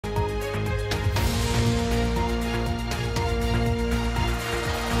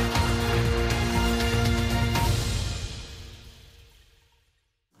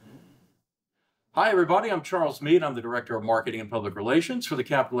Hi, everybody. I'm Charles Mead. I'm the Director of Marketing and Public Relations for the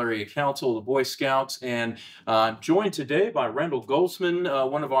Capital Area Council of the Boy Scouts. And I'm joined today by Randal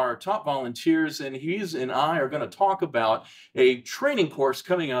Goltzman, one of our top volunteers. And he's and I are going to talk about a training course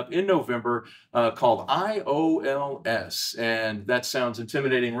coming up in November called IOLS. And that sounds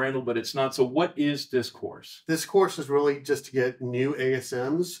intimidating, Randal, but it's not. So, what is this course? This course is really just to get new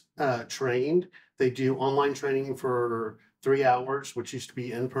ASMs trained. They do online training for 3 hours, which used to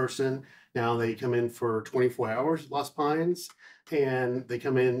be in person. Now they come in for 24 hours at Las Pines, and they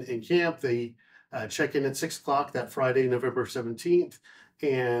come in camp. They check in at 6 o'clock that Friday, November 17th,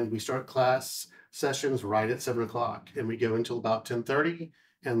 and we start class sessions right at 7 o'clock, and we go until about 10:30,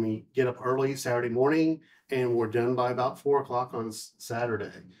 and we get up early Saturday morning, and we're done by about 4 o'clock on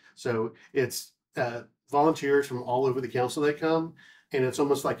Saturday. So it's volunteers from all over the council that come, and it's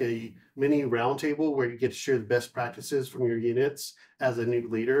almost like a mini roundtable where you get to share the best practices from your units as a new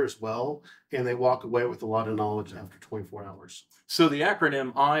leader as well, and they walk away with a lot of knowledge after 24 hours. So the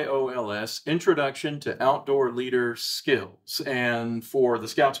acronym IOLS, Introduction to Outdoor Leader Skills. And for the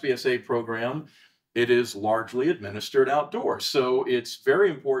Scouts BSA program, it is largely administered outdoors. So it's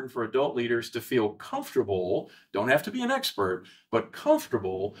very important for adult leaders to feel comfortable, don't have to be an expert, but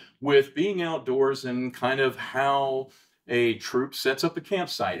comfortable with being outdoors and kind of how a troop sets up a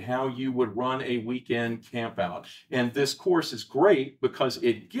campsite, how you would run a weekend camp out. And this course is great because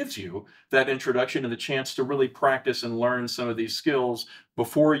it gives you that introduction and the chance to really practice and learn some of these skills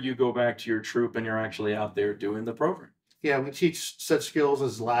before you go back to your troop and you're actually out there doing the program. Yeah, we teach such skills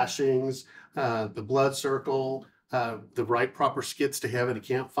as lashings, the blood circle, the right proper skits to have at a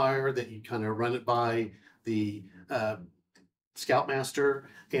campfire that you kind of run it by the scoutmaster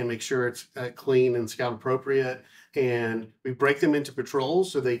and make sure it's clean and scout appropriate. And we break them into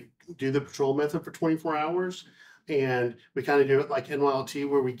patrols so they do the patrol method for 24 hours. And we kind of do it like NYLT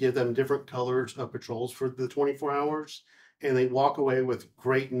where we give them different colors of patrols for the 24 hours. And they walk away with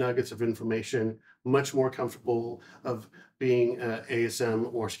great nuggets of information, much more comfortable of being ASM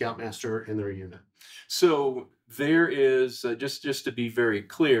or Scoutmaster in their unit. So there is just to be very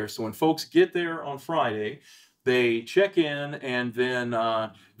clear. So when folks get there on Friday, they check in and then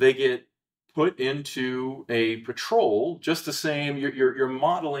they get put into a patrol. Just the same, you're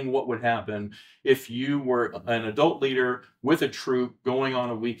modeling what would happen if you were an adult leader with a troop going on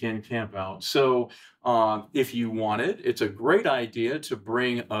a weekend camp out. So if you wanted, it's a great idea to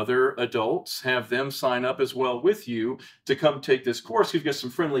bring other adults, have them sign up as well with you to come take this course. You've got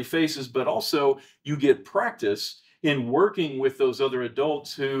some friendly faces, but also you get practice in working with those other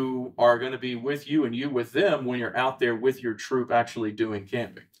adults who are going to be with you and you with them when you're out there with your troop actually doing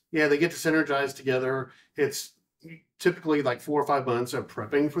camping. Yeah, they get to synergize together. It's typically like 4 or 5 months of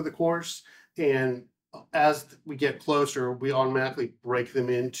prepping for the course. And as we get closer, we automatically break them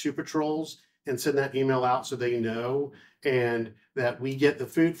into patrols and send that email out so they know, and that we get the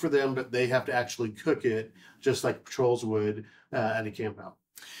food for them, but they have to actually cook it just like patrols would at a camp out.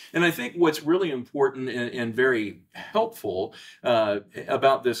 And I think what's really important and very helpful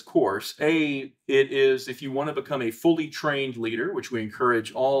about this course, it is if you want to become a fully trained leader, which we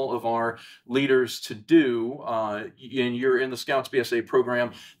encourage all of our leaders to do, and you're in the Scouts BSA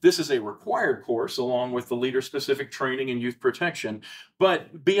program, this is a required course along with the leader-specific training and youth protection.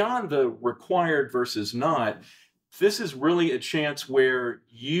 But beyond the required versus not, this is really a chance where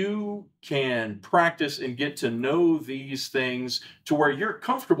you can practice and get to know these things to where you're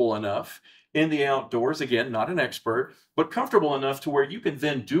comfortable enough in the outdoors. Again, not an expert, but comfortable enough to where you can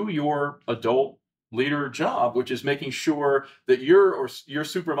then do your adult leader job, which is making sure that you're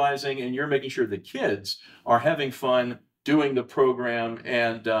supervising and you're making sure the kids are having fun doing the program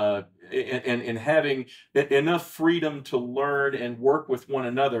and having enough freedom to learn and work with one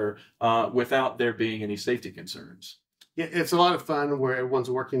another without there being any safety concerns. Yeah, it's a lot of fun where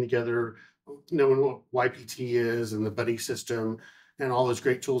everyone's working together, knowing what YPT is and the buddy system and all those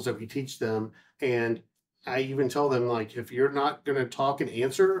great tools that we teach them. And I even tell them, like, if you're not going to talk and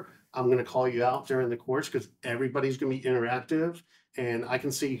answer, I'm going to call you out during the course because everybody's going to be interactive. And I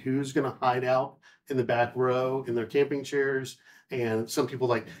can see who's going to hide out in the back row in their camping chairs. And some people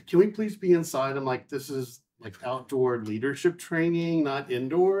like, can we please be inside? I'm like, this is like outdoor leadership training, not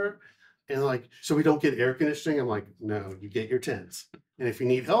indoor. And like, so we don't get air conditioning. I'm like, no, you get your tents. And if you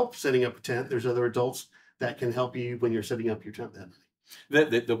need help setting up a tent, there's other adults that can help you when you're setting up your tent that night.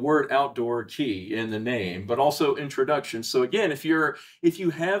 The word outdoor key in the name, but also introduction. So again, if you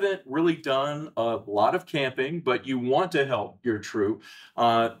haven't really done a lot of camping, but you want to help your troop,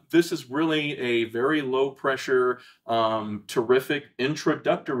 this is really a very low pressure, terrific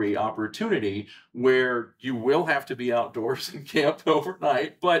introductory opportunity where you will have to be outdoors and camp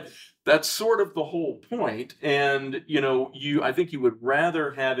overnight, but that's sort of the whole point. And I think you would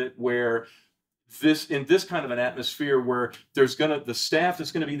rather have it where in this kind of an atmosphere where the staff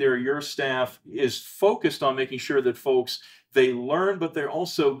that's going to be there, your staff is focused on making sure that folks, they learn, but they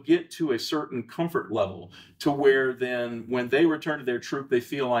also get to a certain comfort level to where then when they return to their troop, they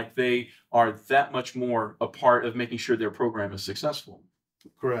feel like they are that much more a part of making sure their program is successful.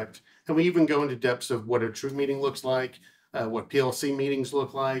 Correct. And we even go into depths of what a troop meeting looks like, what PLC meetings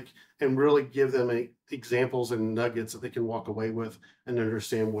look like, and really give them examples and nuggets that they can walk away with and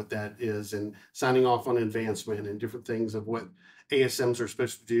understand what that is, and signing off on advancement and different things of what ASMs are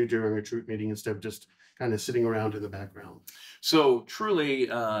supposed to do during a troop meeting instead of just kind of sitting around in the background. So truly,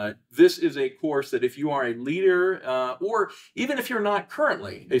 this is a course that if you are a leader, or even if you're not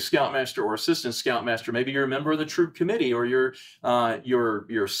currently a Scoutmaster or Assistant Scoutmaster, maybe you're a member of the troop committee, or your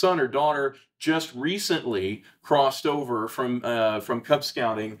son or daughter just recently crossed over from Cub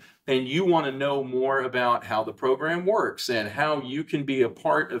Scouting, and you want to know more about how the program works and how you can be a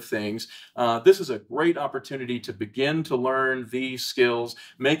part of things, this is a great opportunity to begin to learn these skills,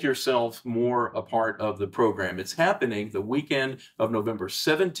 make yourself more a part of the program. It's happening the weekend of November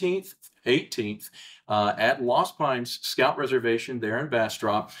 17th, 18th, at Lost Pines Scout Reservation there in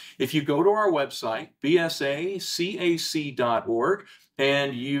Bastrop. If you go to our website, bsacac.org,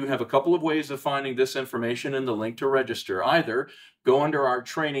 and you have a couple of ways of finding this information and the link to register. Either go under our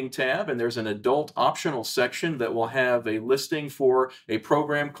training tab, and there's an adult optional section that will have a listing for a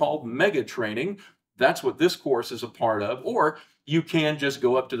program called Mega Training. That's what this course is a part of. Or you can just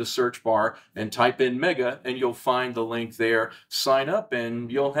go up to the search bar and type in Mega, and you'll find the link there. Sign up,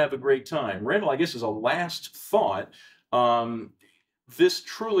 and you'll have a great time. Randal, I guess as a last thought, this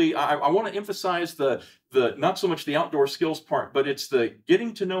truly, I want to emphasize the not so much the outdoor skills part, but it's the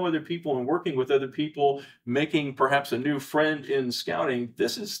getting to know other people and working with other people, making perhaps a new friend in scouting.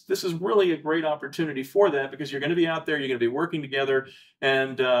 This is really a great opportunity for that, because you're going to be out there, you're going to be working together,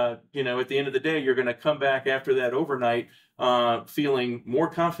 and at the end of the day, you're going to come back after that overnight feeling more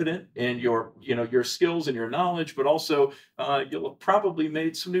confident in your skills and your knowledge, but also you'll have probably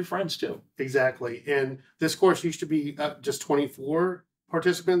made some new friends too. Exactly. And this course used to be just 24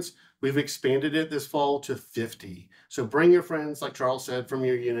 participants. We've expanded it this fall to 50. So bring your friends, like Charles said, from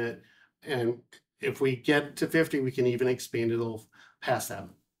your unit. And if we get to 50, we can even expand it a little past that.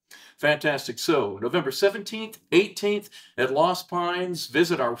 Fantastic. So November 17th, 18th at Lost Pines.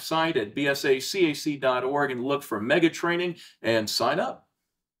 Visit our site at bsacac.org and look for Mega Training and sign up.